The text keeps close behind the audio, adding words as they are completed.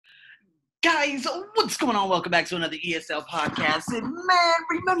Guys, what's going on? Welcome back to another ESL podcast. And man,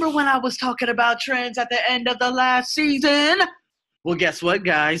 remember when I was talking about trends at the end of the last season? Well, guess what,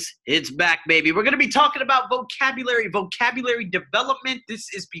 guys? It's back, baby. We're going to be talking about vocabulary development.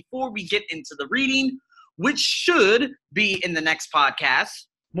 This is before we get into the reading, which should be in the next podcast,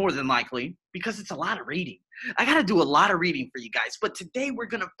 more than likely, because it's a lot of reading. I got to do a lot of reading for you guys. But today we're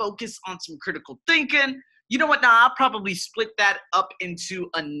going to focus on some critical thinking. You know what? Now, I'll probably split that up into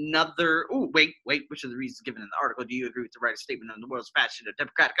another. Oh, wait. Which are the reasons given in the article? Do you agree with the writer's statement on the world's fashion or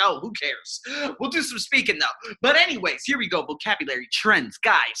democratic? Oh, who cares? We'll do some speaking, though. But anyways, here we go. Vocabulary trends.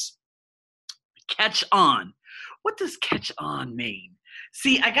 Guys, catch on. What does catch on mean?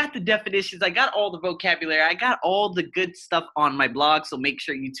 See, I got the definitions. I got all the vocabulary. I got all the good stuff on my blog, so make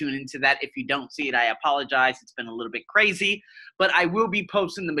sure you tune into that. If you don't see it, I apologize. It's been a little bit crazy, but I will be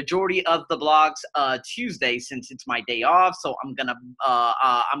posting the majority of the blogs Tuesday since it's my day off. So I'm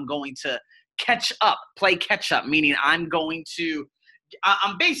going to catch up, play catch up, meaning I'm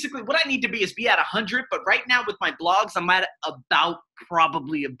basically what I need to be is be at 100. But right now with my blogs, I'm at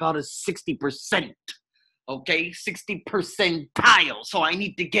probably about a 60%. Okay, 60 percentile. So I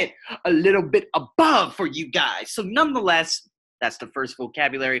need to get a little bit above for you guys. So nonetheless, that's the first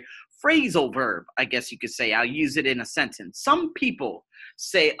vocabulary. Phrasal verb, I guess you could say. I'll use it in a sentence. Some people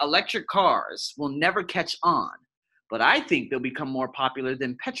say electric cars will never catch on, but I think they'll become more popular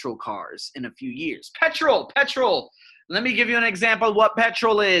than petrol cars in a few years. Petrol. Let me give you an example of what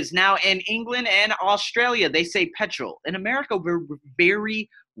petrol is. Now, in England and Australia, they say petrol. In America, we're very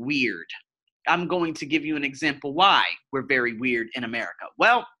weird. I'm going to give you an example why we're very weird in America.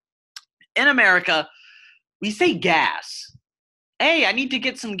 Well, in America, we say gas. Hey, I need to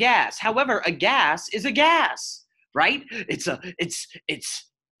get some gas. However, a gas is a gas, right? It's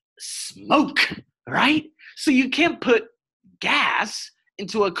smoke, right? So you can't put gas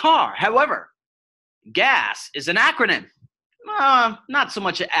into a car. However, gas is an acronym. Not so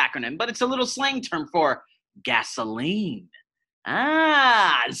much an acronym, but it's a little slang term for gasoline.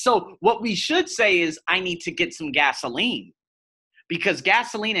 So what we should say is I need to get some gasoline, because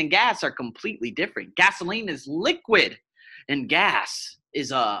gasoline and gas are completely different. Gasoline is liquid and gas is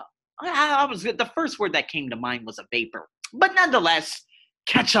the first word that came to mind was a vapor. But nonetheless,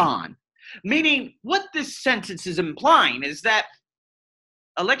 catch on. Meaning what this sentence is implying is that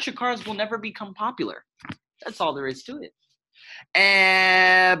electric cars will never become popular. That's all there is to it.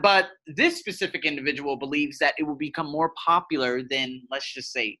 But this specific individual believes that it will become more popular than, let's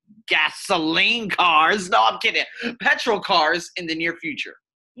just say, gasoline cars. No, I'm kidding. Petrol cars in the near future.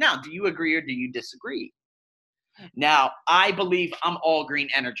 Now, do you agree or do you disagree? Now, I believe I'm all green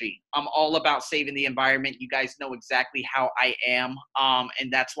energy. I'm all about saving the environment. You guys know exactly how I am.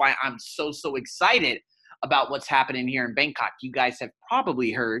 And that's why I'm so excited about what's happening here in Bangkok. You guys have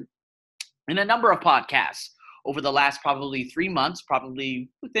probably heard in a number of podcasts over the last probably 3 months, probably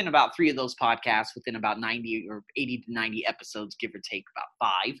within about 3 of those podcasts, within about 90 or 80 to 90 episodes, give or take about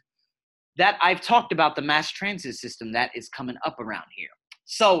 5, that I've talked about the mass transit system that is coming up around here.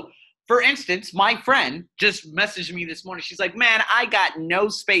 So, for instance, my friend just messaged me this morning. She's like, man, I got no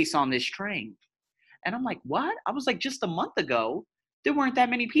space on this train. And I'm like, what? I was like, just a month ago, there weren't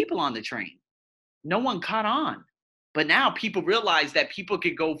that many people on the train. No one caught on. But now people realize that people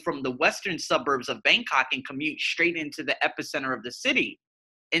could go from the western suburbs of Bangkok and commute straight into the epicenter of the city,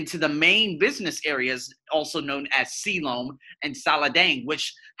 into the main business areas, also known as Siloam and Saladang,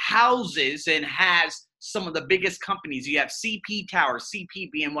 which houses and has some of the biggest companies. You have CP Tower,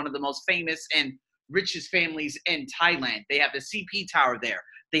 CP being one of the most famous and richest families in Thailand. They have the CP Tower there.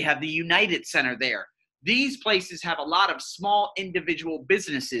 They have the United Center there. These places have a lot of small individual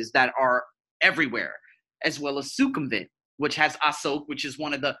businesses that are everywhere, as well as Sukhumvit, which has Asok, which is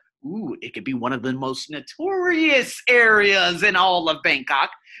one of the, it could be one of the most notorious areas in all of Bangkok,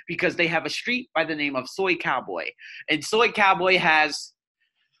 because they have a street by the name of Soy Cowboy. And Soy Cowboy has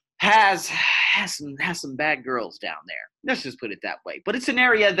some bad girls down there. Let's just put it that way. But it's an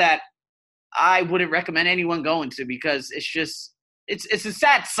area that I wouldn't recommend anyone going to, because it's a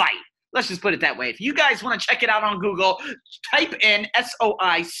sad sight. Let's just put it that way. If you guys want to check it out on Google, type in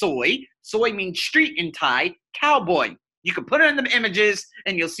SOI soy. Soy means street in Thai. Cowboy. You can put it in the images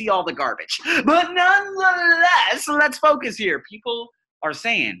and you'll see all the garbage. But nonetheless, let's focus here. People are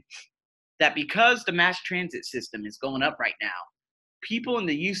saying that because the mass transit system is going up right now, people in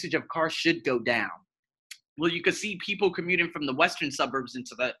the usage of cars should go down. Well, you can see people commuting from the western suburbs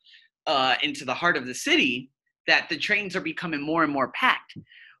into the heart of the city, that the trains are becoming more and more packed.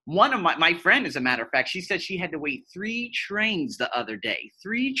 One of my friend, as a matter of fact, she said she had to wait 3 trains the other day.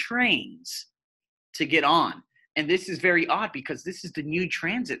 3 trains to get on. And this is very odd because this is the new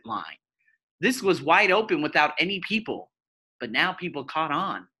transit line. This was wide open without any people. But now people caught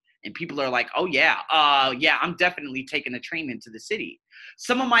on. And people are like, oh, yeah, I'm definitely taking a train into the city.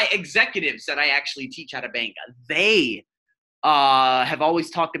 Some of my executives that I actually teach at a bank, they have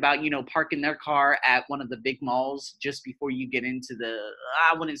always talked about, parking their car at one of the big malls just before you get into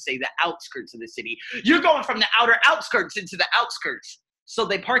I wouldn't say the outskirts of the city. You're going from the outer outskirts into the outskirts. So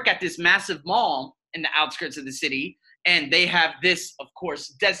they park at this massive mall in the outskirts of the city. And they have this, of course,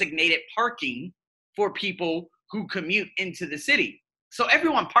 designated parking for people who commute into the city. So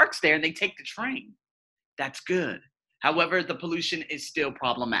everyone parks there and they take the train. That's good. However, the pollution is still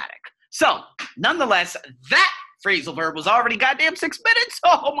problematic. So, nonetheless, that phrasal verb was already goddamn 6 minutes.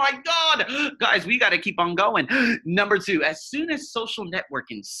 Oh my God. Guys, we got to keep on going. Number 2, as soon as social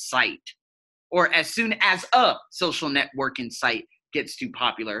networking site, or as soon as a social networking site gets too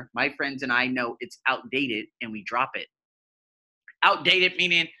popular, my friends and I know it's outdated and we drop it. Outdated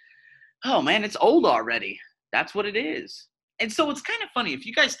meaning, oh man, it's old already. That's what it is. And so it's kind of funny. If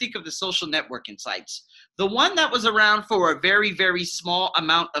you guys think of the social networking sites, the one that was around for a very, very small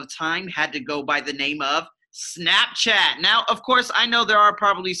amount of time had to go by the name of Snapchat. Now, of course, I know there are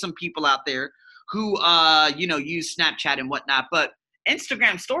probably some people out there who, use Snapchat and whatnot, but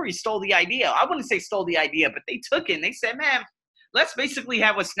Instagram stories stole the idea. I wouldn't say stole the idea, but they took it and they said, man, let's basically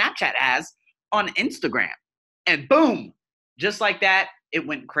have what Snapchat has on Instagram. And boom, just like that, it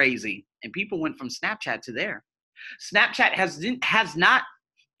went crazy. And people went from Snapchat to there. Snapchat has not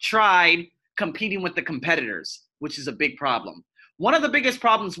tried competing with the competitors, which is a big problem. One of the biggest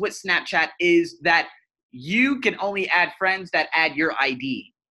problems with Snapchat is that you can only add friends that add your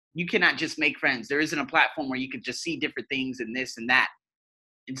ID. You cannot just make friends. There isn't a platform where you can just see different things and this and that.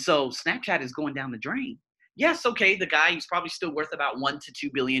 And so Snapchat is going down the drain. Yes, okay, the guy, he's probably still worth about $1 to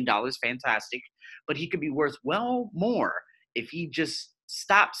 $2 billion. Fantastic. But he could be worth well more if he just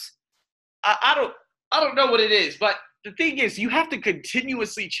stops. I don't know what it is, but the thing is, you have to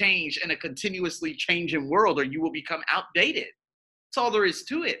continuously change in a continuously changing world or you will become outdated. That's all there is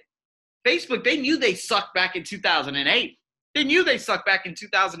to it. Facebook, they knew they sucked back in 2008. They knew they sucked back in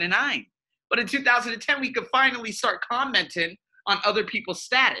 2009. But in 2010, we could finally start commenting on other people's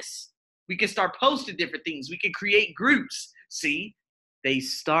status. We could start posting different things. We could create groups. See, they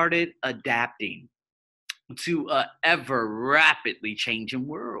started adapting to an ever rapidly changing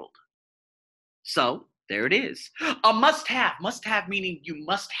world. So there it is. A must-have. Must-have meaning you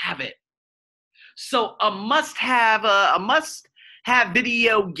must have it. So a must-have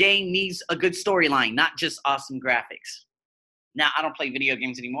video game needs a good storyline, not just awesome graphics. Now, I don't play video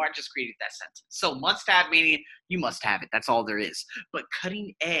games anymore. I just created that sentence. So must-have meaning you must have it. That's all there is. But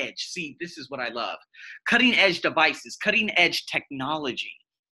cutting edge, see, this is what I love. Cutting edge devices, cutting edge technology.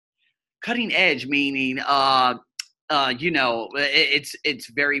 Cutting edge meaning it's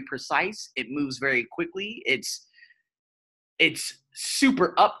very precise. It moves very quickly. It's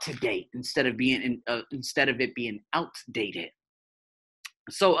super up to date instead of it being outdated.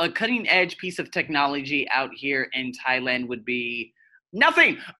 So a cutting edge piece of technology out here in Thailand would be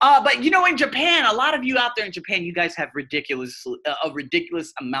nothing. But in Japan, a lot of you out there in Japan, you guys have a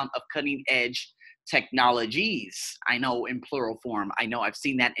ridiculous amount of cutting edge technologies. I know in plural form. I know I've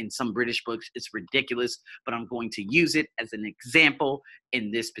seen that in some British books. It's ridiculous, but I'm going to use it as an example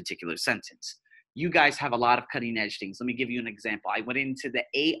in this particular sentence. You guys have a lot of cutting edge things. Let me give you an example. I went into the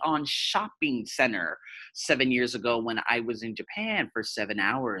Aeon Shopping Center 7 years ago when I was in Japan for 7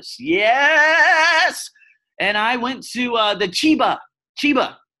 hours. Yes! And I went to the Chiba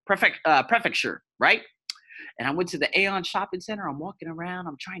prefecture, right? And I went to the Aeon Shopping Center. I'm walking around.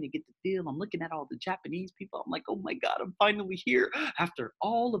 I'm trying to get the feel. I'm looking at all the Japanese people. I'm like, oh my God, I'm finally here. After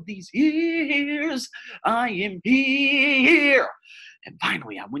all of these years, I am here. And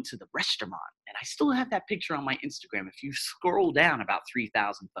finally, I went to the restaurant. And I still have that picture on my Instagram. If you scroll down about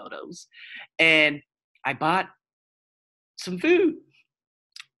 3,000 photos. And I bought some food.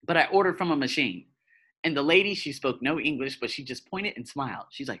 But I ordered from a machine. And the lady, she spoke no English, but she just pointed and smiled.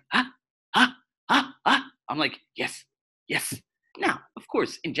 She's like, I'm like, yes. Now, of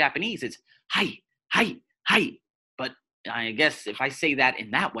course, in Japanese, it's hi. But I guess if I say that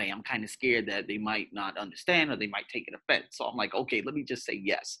in that way, I'm kind of scared that they might not understand or they might take it offense. So I'm like, okay, let me just say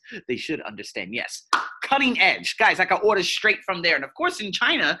yes. They should understand yes. Cutting edge. Guys, I got orders straight from there. And of course, in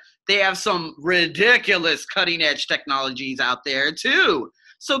China, they have some ridiculous cutting edge technologies out there too.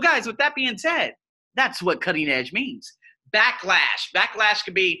 So guys, with that being said, that's what cutting edge means. Backlash. Backlash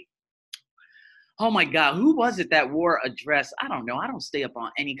could be, oh my God, who was it that wore a dress? I don't know. I don't stay up on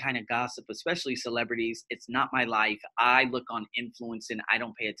any kind of gossip, especially celebrities. It's not my life. I look on influence and I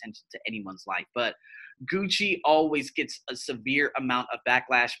don't pay attention to anyone's life. But Gucci always gets a severe amount of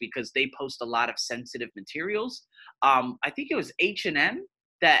backlash because they post a lot of sensitive materials. I think it was H&M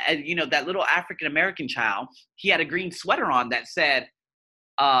that, that little African-American child, he had a green sweater on that said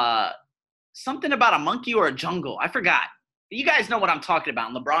something about a monkey or a jungle. I forgot. You guys know what I'm talking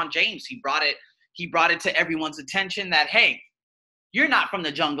about. And LeBron James, he brought it to everyone's attention that, hey, you're not from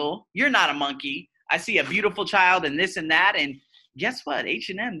the jungle. You're not a monkey. I see a beautiful child and this and that. And guess what?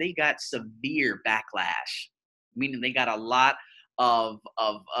 H&M, they got severe backlash, meaning they got a lot of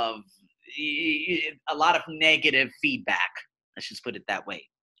negative feedback. Let's just put it that way.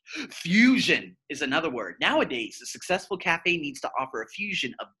 Fusion is another word. Nowadays, a successful cafe needs to offer a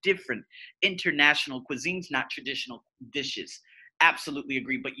fusion of different international cuisines, not traditional dishes. Absolutely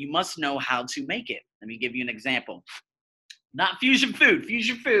agree, but you must know how to make it. Let me give you an example. Not fusion food.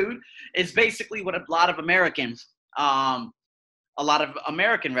 Fusion food is basically what a lot of American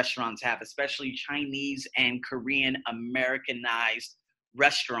restaurants have, especially Chinese and Korean Americanized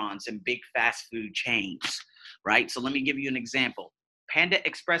restaurants and big fast food chains, right? So let me give you an example. Panda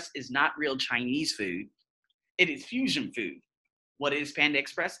Express is not real Chinese food. It is fusion food. What is Panda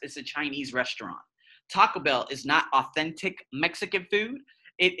Express? It's a Chinese restaurant. Taco Bell is not authentic Mexican food.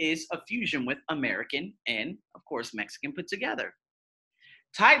 It is a fusion with American and, of course, Mexican put together.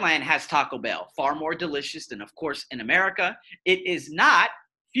 Thailand has Taco Bell, far more delicious than, of course, in America. It is not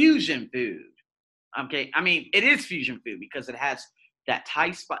fusion food. Okay, I mean, it is fusion food because it has that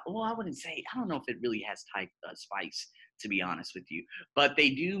Thai spice. Well, I wouldn't say, I don't know if it really has Thai spice, to be honest with you. But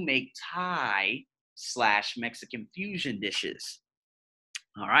they do make Thai/Mexican fusion dishes.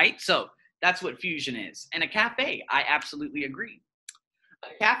 All right, so that's what fusion is. And a cafe, I absolutely agree. A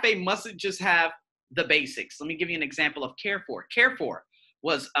cafe mustn't just have the basics. Let me give you an example of Carrefour. Carrefour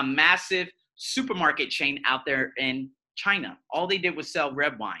was a massive supermarket chain out there in China. All they did was sell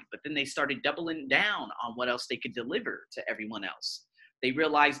red wine, but then they started doubling down on what else they could deliver to everyone else. They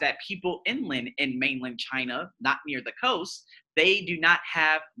realized that people inland in mainland China, not near the coast, they do not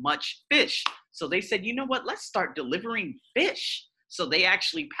have much fish. So they said, you know what, let's start delivering fish. So they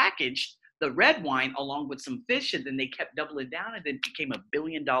actually packaged the red wine along with some fish, and then they kept doubling down, and it became $1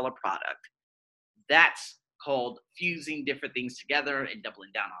 billion product. That's called fusing different things together and doubling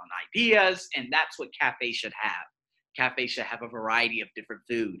down on ideas, and that's what cafes should have. Cafes should have a variety of different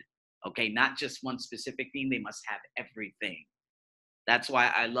food, okay? Not just one specific thing. They must have everything. That's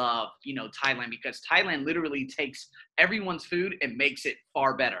why I love, Thailand, because Thailand literally takes everyone's food and makes it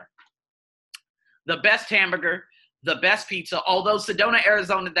far better. The best hamburger, the best pizza, although Sedona,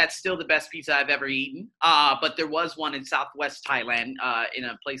 Arizona, that's still the best pizza I've ever eaten. But there was one in Southwest Thailand in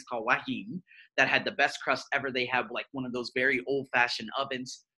a place called Wahim that had the best crust ever. They have like one of those very old-fashioned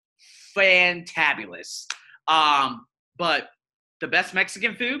ovens. Fantabulous. But the best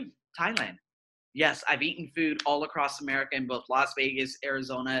Mexican food, Thailand. Yes, I've eaten food all across America in both Las Vegas,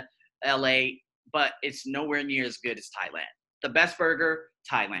 Arizona, LA, but it's nowhere near as good as Thailand. The best burger,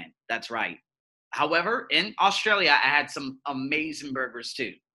 Thailand. That's right. However, in Australia, I had some amazing burgers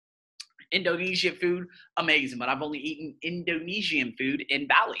too. Indonesian food, amazing, but I've only eaten Indonesian food in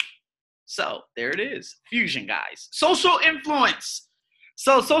Bali. So there it is. Fusion, guys. Social influence.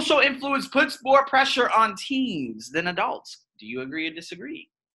 So social influence puts more pressure on teens than adults. Do you agree or disagree?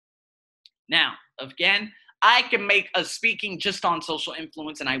 Now, again, I can make a speaking just on social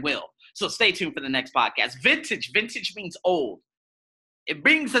influence, and I will. So stay tuned for the next podcast. Vintage. Vintage means old. It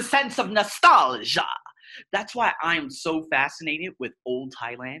brings a sense of nostalgia. That's why I'm so fascinated with old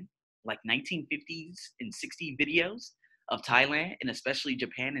Thailand, like 1950s and 60s videos of Thailand, and especially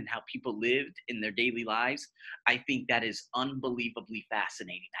Japan, and how people lived in their daily lives. I think that is unbelievably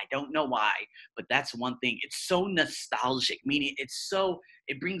fascinating. I don't know why, but that's one thing. It's so nostalgic, meaning it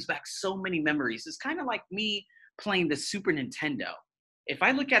brings back so many memories. It's kind of like me playing the Super Nintendo. If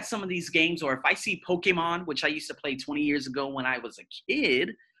I look at some of these games, or if I see Pokemon, which I used to play 20 years ago when I was a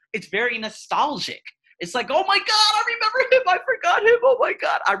kid, it's very nostalgic. It's like, oh my God, I remember him. I forgot him. Oh my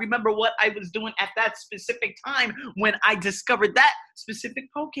God. I remember what I was doing at that specific time when I discovered that specific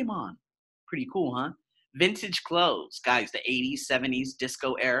Pokemon. Pretty cool, huh? Vintage clothes, guys, the 80s, 70s,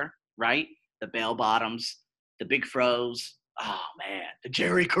 disco era, right? The bell bottoms, the big fros. Oh man, the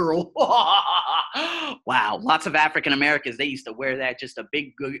Jerry curl. Wow, lots of African Americans, they used to wear that, just a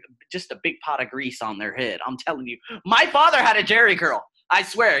big pot of grease on their head. I'm telling you, my father had a Jerry curl. I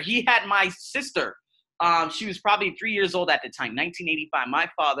swear, he had my sister. She was probably 3 years old at the time, 1985. My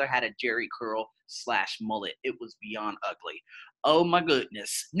father had a Jerry curl / mullet. It was beyond ugly. Oh my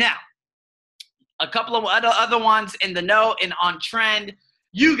goodness. Now, a couple of other ones in the know and on trend.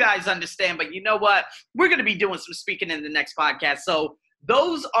 You guys understand, but you know what? We're going to be doing some speaking in the next podcast. So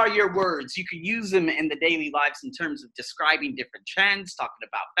Those are your words. You can use them in the daily lives in terms of describing different trends, talking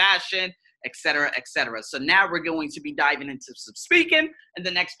about fashion, et cetera, et cetera. So now we're going to be diving into some speaking in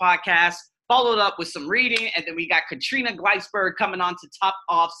the next podcast, followed up with some reading. And then we got Katrina Gleisberg coming on to top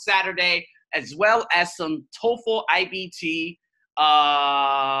off Saturday, as well as some TOEFL IBT.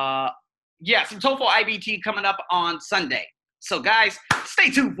 Some TOEFL IBT coming up on Sunday. So, guys,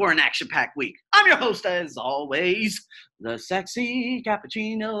 stay tuned for an action-packed week. I'm your host, as always, the sexy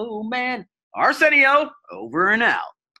cappuccino man, Arsenio, over and out.